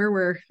that's kind of where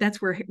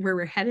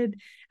we're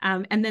headed.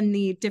 And then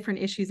the different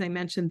issues I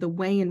mentioned, the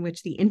way in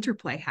which the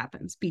interplay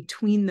happens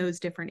between those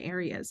different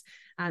areas.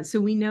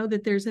 So we know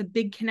that there's a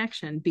big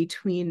connection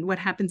between what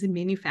happens in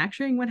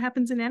manufacturing, what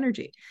happens in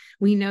energy.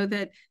 We know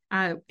that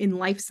in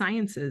life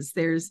sciences,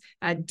 there's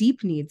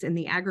deep needs in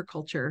the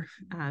agriculture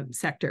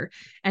sector.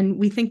 And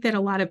we think that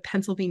a lot of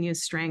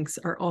Pennsylvania's strengths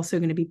are also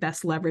going to be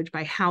best leveraged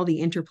by how the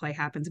interplay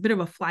happens, a bit of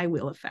a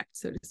flywheel effect,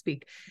 so to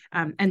speak.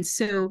 And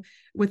so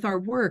with our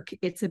work,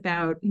 it's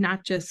about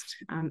not just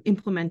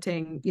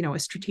implementing, a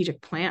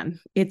strategic plan.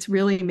 It's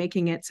really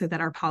making it so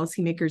that our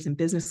policymakers and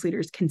business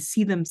leaders can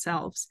see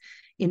themselves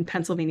in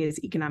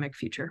Pennsylvania's economic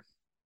future.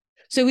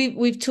 So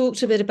we've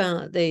talked a bit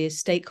about the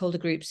stakeholder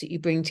groups that you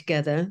bring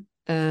together,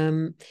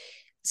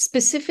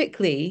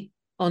 specifically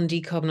on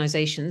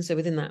decarbonization. So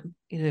within that,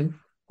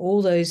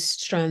 all those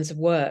strands of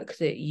work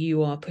that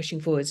you are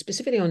pushing forward,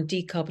 specifically on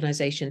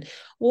decarbonization,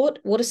 what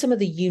are some of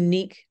the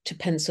unique to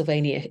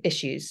Pennsylvania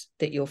issues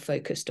that you're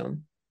focused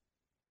on?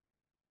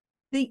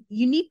 The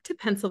unique to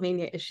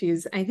Pennsylvania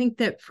issues, I think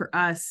that for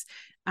us,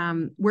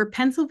 where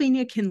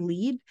Pennsylvania can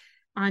lead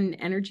on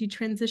energy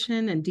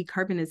transition and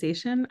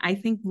decarbonization, I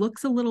think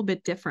looks a little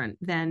bit different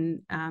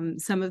than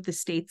some of the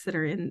states that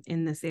are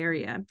in this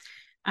area.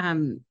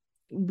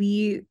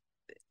 We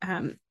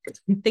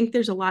think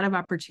there's a lot of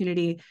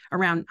opportunity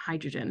around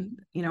hydrogen.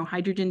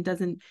 Hydrogen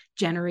doesn't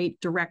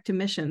generate direct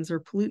emissions or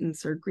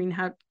pollutants or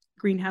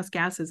greenhouse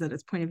gases at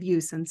its point of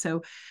use. And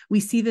so we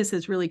see this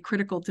as really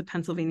critical to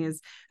Pennsylvania's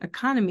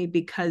economy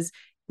because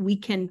we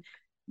can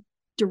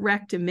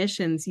direct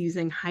emissions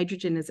using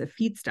hydrogen as a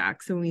feedstock.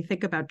 So when we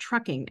think about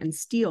trucking and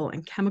steel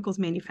and chemicals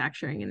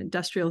manufacturing and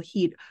industrial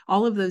heat,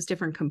 all of those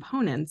different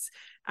components,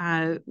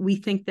 we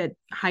think that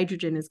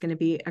hydrogen is going to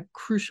be a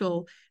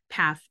crucial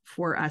path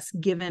for us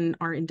given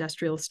our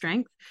industrial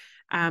strength.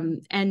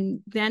 And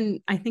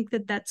then I think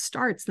that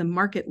starts, the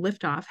market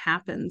liftoff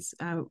happens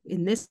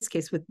in this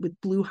case with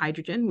blue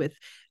hydrogen, with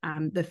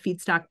the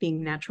feedstock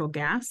being natural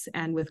gas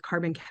and with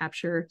carbon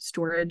capture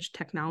storage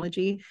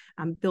technology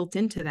built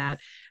into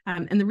that.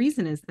 And the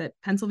reason is that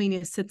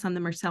Pennsylvania sits on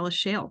the Marcellus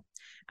Shale.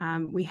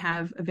 We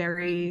have a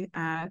very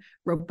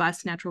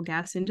robust natural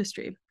gas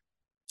industry.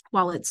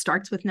 While it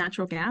starts with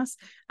natural gas,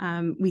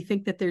 we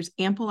think that there's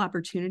ample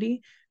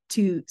opportunity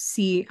to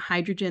see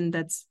hydrogen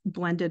that's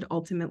blended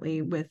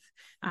ultimately with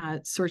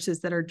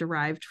sources that are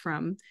derived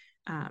from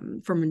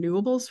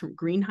renewables, from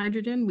green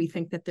hydrogen. We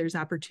think that there's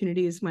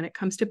opportunities when it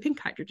comes to pink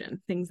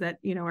hydrogen, things that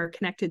are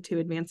connected to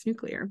advanced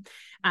nuclear.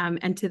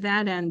 And to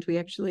that end, we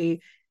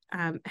actually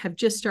have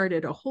just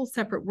started a whole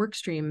separate work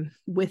stream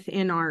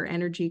within our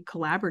energy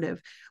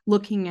collaborative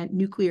looking at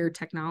nuclear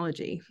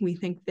technology. We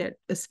think that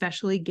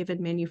especially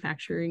given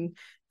manufacturing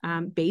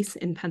base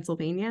in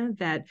Pennsylvania,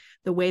 that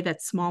the way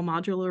that small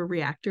modular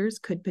reactors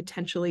could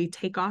potentially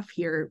take off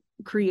here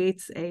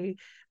creates a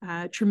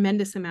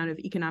tremendous amount of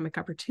economic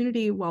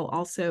opportunity while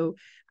also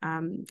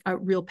a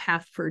real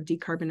path for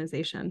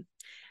decarbonization.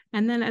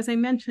 And then, as I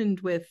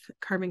mentioned with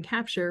carbon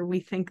capture,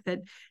 we think that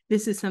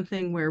this is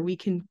something where we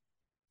can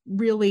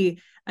really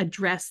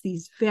address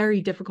these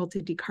very difficult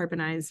to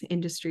decarbonize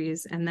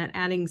industries, and that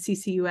adding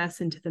CCUS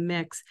into the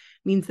mix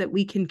means that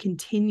we can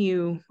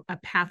continue a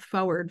path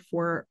forward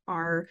for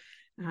our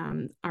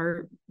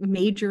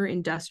major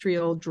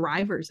industrial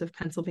drivers of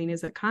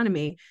Pennsylvania's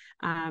economy,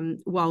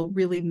 while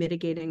really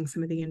mitigating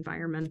some of the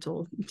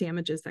environmental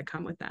damages that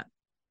come with that.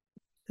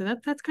 So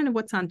that's kind of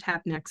what's on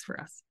tap next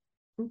for us.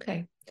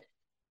 Okay.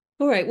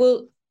 All right.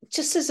 Well,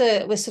 just as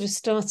we're sort of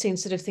starting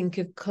to think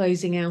of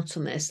closing out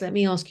on this, let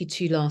me ask you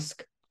two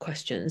last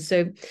questions.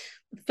 So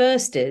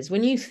first is,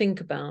 when you think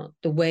about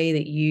the way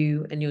that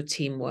you and your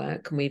team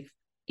work, and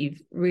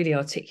you've really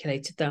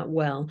articulated that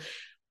well,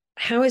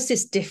 how is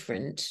this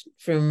different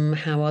from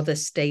how other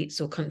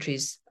states or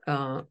countries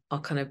are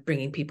kind of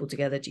bringing people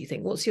together, do you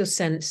think? What's your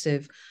sense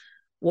of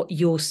what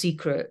your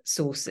secret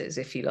sauce is,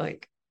 if you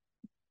like?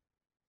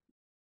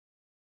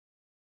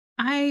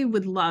 I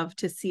would love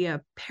to see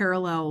a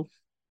parallel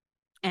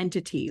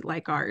entity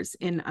like ours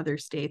in other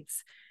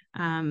states.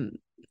 I'm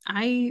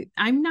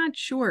not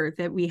sure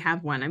that we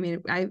have one. I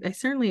mean, I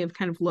certainly have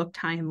kind of looked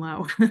high and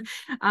low.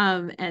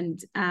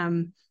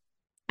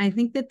 I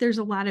think that there's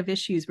a lot of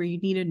issues where you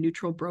need a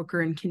neutral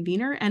broker and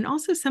convener, and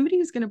also somebody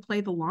who's going to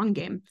play the long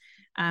game.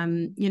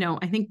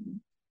 I think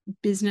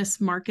business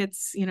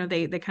markets,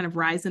 they kind of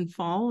rise and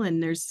fall,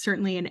 and there's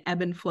certainly an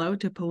ebb and flow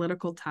to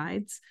political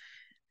tides.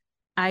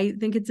 I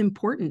think it's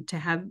important to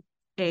have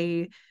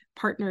a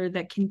partner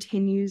that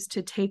continues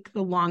to take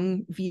the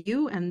long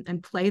view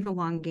and play the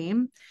long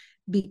game,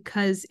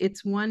 because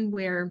it's one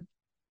where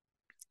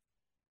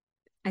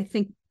I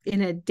think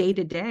in a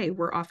day-to-day,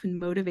 we're often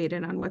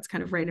motivated on what's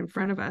kind of right in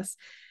front of us.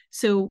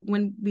 So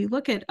when we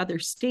look at other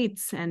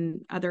states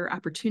and other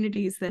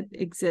opportunities that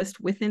exist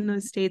within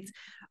those states,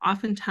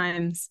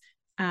 oftentimes,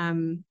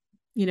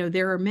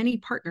 there are many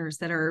partners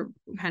that are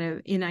kind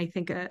of in, I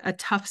think, a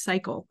tough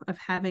cycle of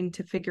having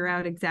to figure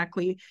out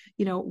exactly,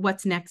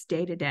 what's next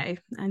day to day.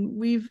 And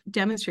we've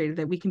demonstrated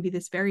that we can be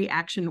this very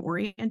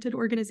action-oriented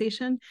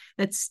organization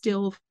that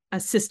still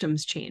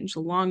systems change, a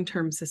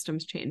long-term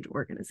systems change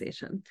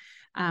organization.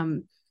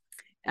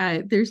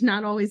 There's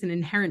not always an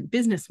inherent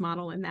business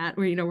model in that,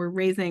 where we're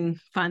raising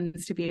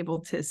funds to be able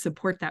to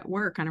support that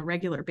work on a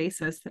regular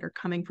basis that are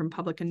coming from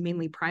public and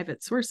mainly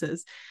private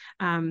sources.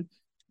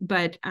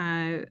 But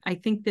I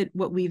think that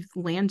what we've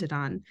landed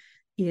on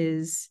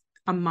is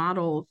a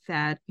model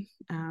that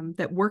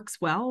works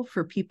well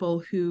for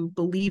people who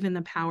believe in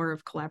the power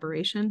of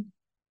collaboration.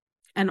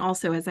 And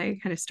also, as I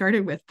kind of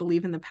started with,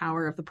 believe in the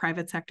power of the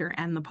private sector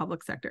and the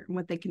public sector and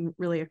what they can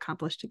really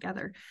accomplish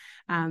together.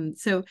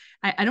 So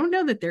I don't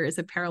know that there is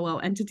a parallel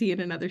entity in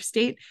another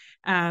state,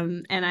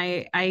 but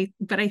I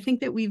think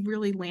that we've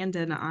really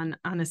landed on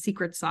a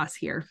secret sauce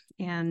here,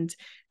 and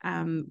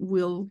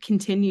we'll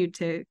continue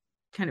to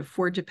kind of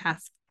forge a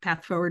path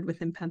forward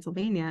within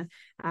Pennsylvania,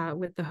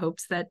 with the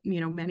hopes that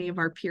many of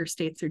our peer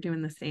states are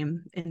doing the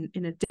same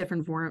in a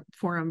different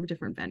forum,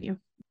 different venue.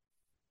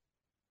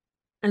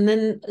 And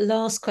then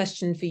last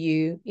question for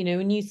you,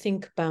 when you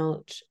think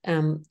about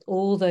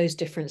all those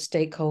different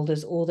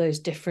stakeholders, all those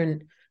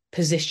different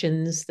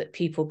positions that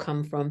people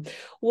come from,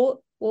 what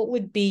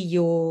would be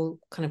your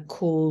kind of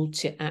call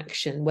to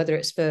action, whether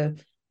it's for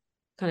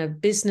kind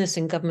of business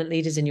and government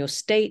leaders in your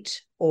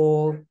state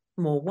or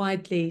more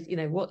widely,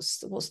 what's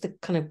the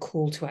kind of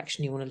call to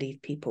action you want to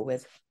leave people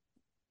with?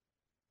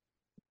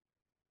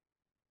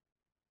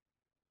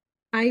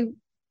 I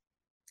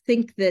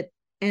think that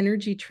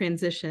energy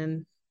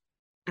transition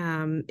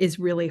is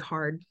really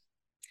hard,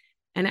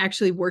 and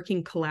actually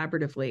working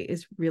collaboratively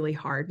is really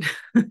hard.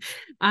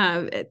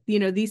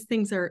 These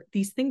things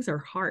are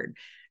hard,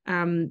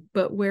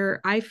 but where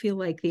I feel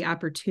like the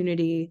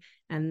opportunity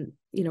and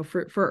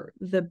for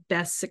the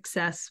best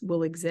success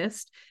will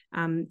exist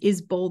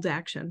is bold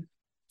action.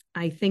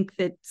 I think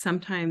that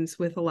sometimes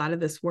with a lot of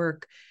this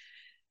work,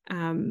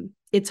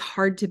 it's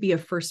hard to be a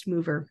first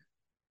mover.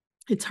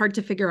 It's hard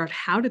to figure out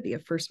how to be a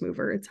first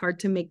mover. It's hard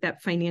to make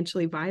that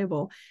financially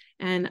viable.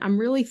 And I'm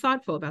really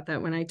thoughtful about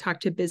that when I talk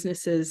to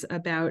businesses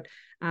about,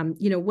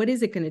 what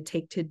is it going to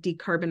take to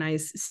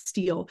decarbonize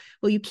steel?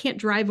 Well, you can't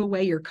drive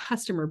away your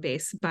customer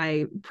base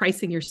by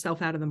pricing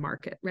yourself out of the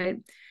market, right?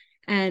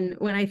 And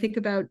when I think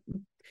about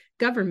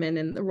government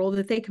and the role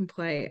that they can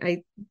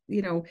play,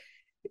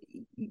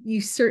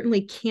 you certainly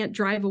can't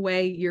drive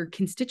away your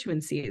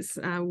constituencies,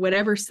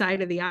 whatever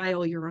side of the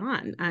aisle you're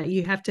on.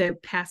 You have to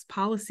pass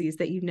policies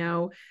that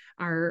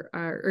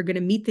are going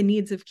to meet the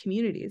needs of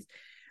communities.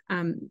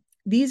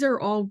 These are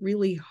all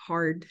really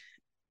hard,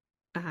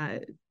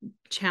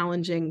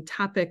 challenging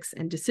topics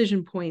and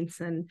decision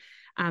points,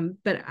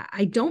 but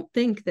I don't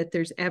think that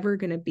there's ever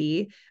going to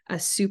be a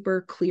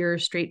super clear,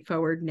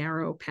 straightforward,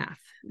 narrow path.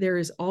 There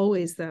is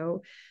always,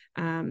 though,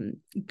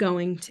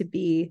 going to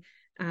be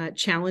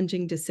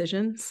challenging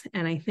decisions.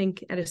 And I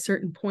think at a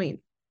certain point,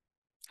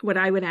 what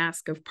I would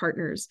ask of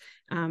partners,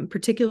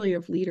 particularly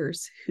of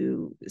leaders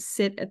who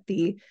sit at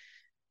the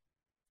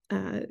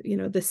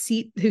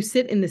seat, who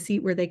sit in the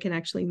seat where they can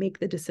actually make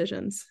the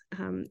decisions,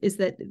 is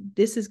that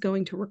this is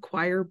going to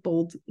require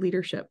bold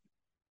leadership.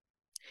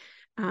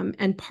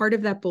 And part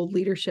of that bold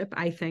leadership,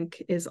 I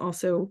think, is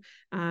also,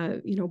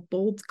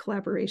 bold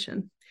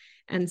collaboration.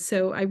 And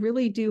so I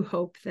really do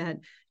hope that,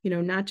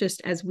 not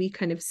just as we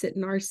kind of sit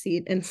in our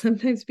seat and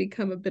sometimes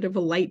become a bit of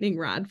a lightning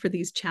rod for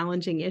these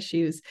challenging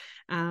issues,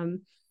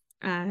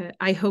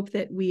 I hope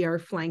that we are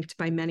flanked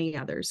by many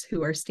others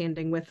who are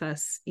standing with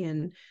us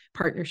in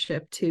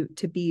partnership to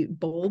be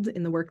bold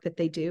in the work that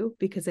they do,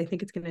 because I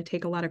think it's going to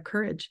take a lot of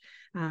courage.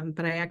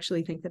 But I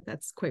actually think that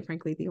that's, quite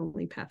frankly, the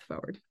only path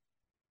forward.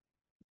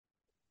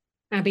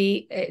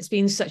 Abby, it's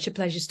been such a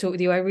pleasure to talk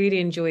with you. I really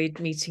enjoyed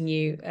meeting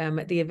you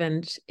at the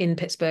event in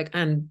Pittsburgh.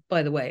 And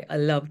by the way, I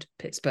loved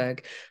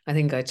Pittsburgh. I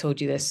think I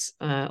told you this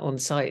on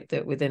site,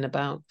 that within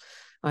about,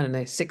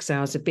 6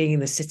 hours of being in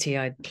the city,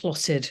 I'd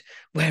plotted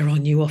where our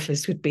new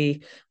office would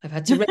be. I've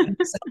had to rein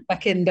myself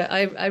back in, but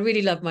I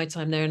really loved my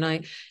time there, and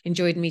I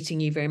enjoyed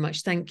meeting you very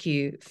much. Thank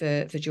you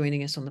for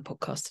joining us on the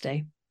podcast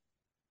today.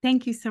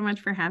 Thank you so much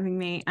for having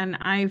me. And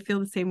I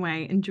feel the same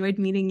way. Enjoyed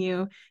meeting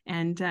you,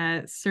 and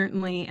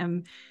certainly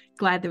am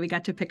glad that we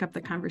got to pick up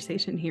the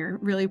conversation here.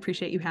 Really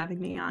appreciate you having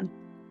me on.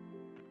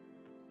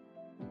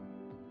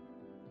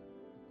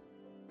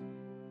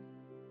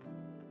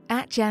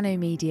 At Jano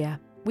Media,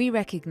 we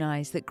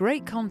recognise that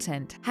great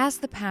content has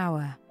the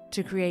power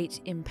to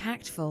create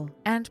impactful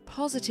and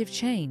positive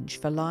change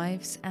for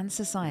lives and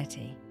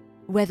society.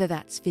 Whether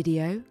that's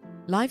video,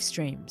 live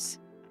streams,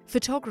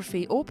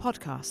 photography or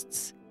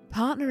podcasts,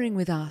 partnering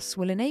with us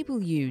will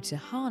enable you to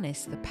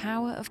harness the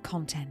power of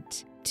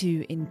content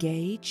to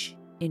engage,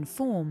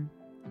 inform,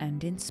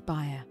 and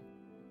inspire.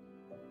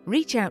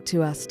 Reach out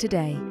to us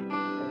today.